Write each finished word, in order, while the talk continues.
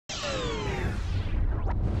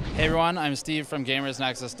Hey everyone, I'm Steve from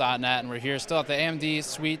GamersNexus.net, and we're here still at the AMD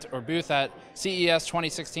suite or booth at CES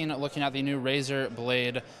 2016 looking at the new Razer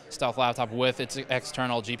Blade stealth laptop with its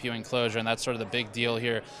external GPU enclosure, and that's sort of the big deal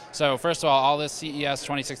here. So first of all this CES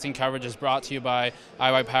 2016 coverage is brought to you by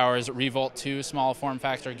iWiPower's Revolt 2 small form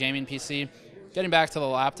factor gaming PC. Getting back to the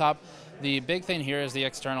laptop, the big thing here is the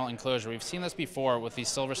external enclosure. We've seen this before with the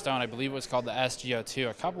Silverstone, I believe it was called the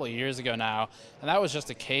SGO2 a couple of years ago now, and that was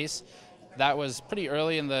just a case. That was pretty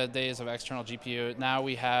early in the days of external GPU. Now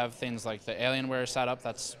we have things like the Alienware setup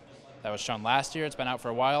that was shown last year. It's been out for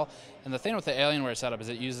a while. And the thing with the Alienware setup is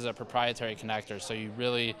it uses a proprietary connector, so you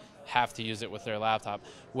really have to use it with their laptop.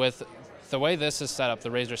 With the way this is set up, the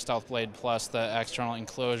Razer Stealth Blade plus the external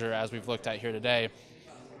enclosure, as we've looked at here today,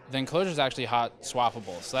 the enclosure is actually hot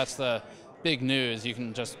swappable. So that's the big news. You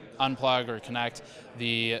can just unplug or connect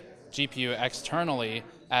the GPU externally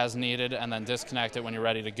as needed and then disconnect it when you're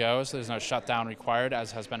ready to go, so there's no shutdown required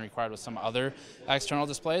as has been required with some other external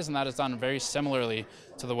displays, and that is done very similarly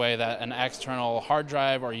to the way that an external hard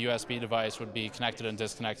drive or USB device would be connected and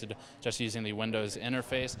disconnected just using the Windows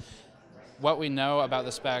interface. What we know about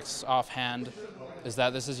the specs offhand is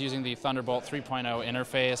that this is using the Thunderbolt 3.0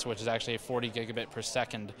 interface, which is actually a 40 gigabit per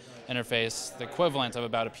second interface, the equivalent of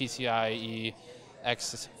about a PCIe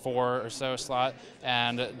X4 or so slot.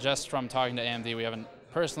 And just from talking to AMD, we haven't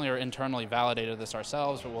personally or internally validated this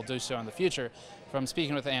ourselves, but we'll do so in the future. From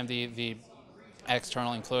speaking with AMD, the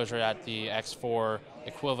external enclosure at the X4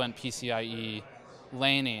 equivalent PCIe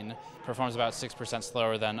laning performs about 6%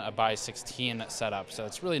 slower than a by 16 setup. So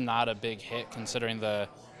it's really not a big hit considering the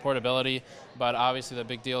portability, but obviously the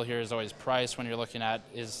big deal here is always price when you're looking at,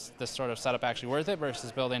 is this sort of setup actually worth it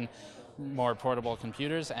versus building more portable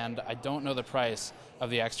computers? And I don't know the price of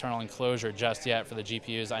the external enclosure just yet for the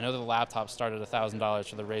GPUs. I know that the laptop started $1,000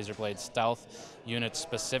 for the Razer Blade Stealth unit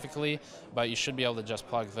specifically, but you should be able to just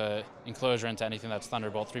plug the enclosure into anything that's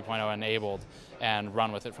Thunderbolt 3.0 enabled and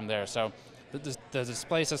run with it from there. So the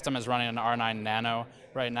display system is running an R9 Nano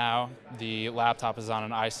right now. The laptop is on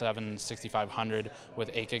an i7 6500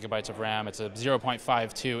 with 8 gigabytes of RAM. It's a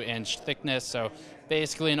 0.52 inch thickness, so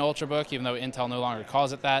basically an Ultrabook, even though Intel no longer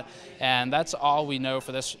calls it that. And that's all we know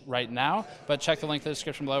for this right now, but check the link in the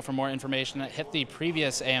description below for more information. Hit the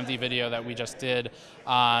previous AMD video that we just did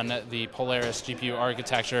on the Polaris GPU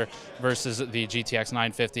architecture versus the GTX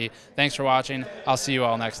 950. Thanks for watching. I'll see you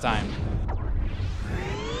all next time.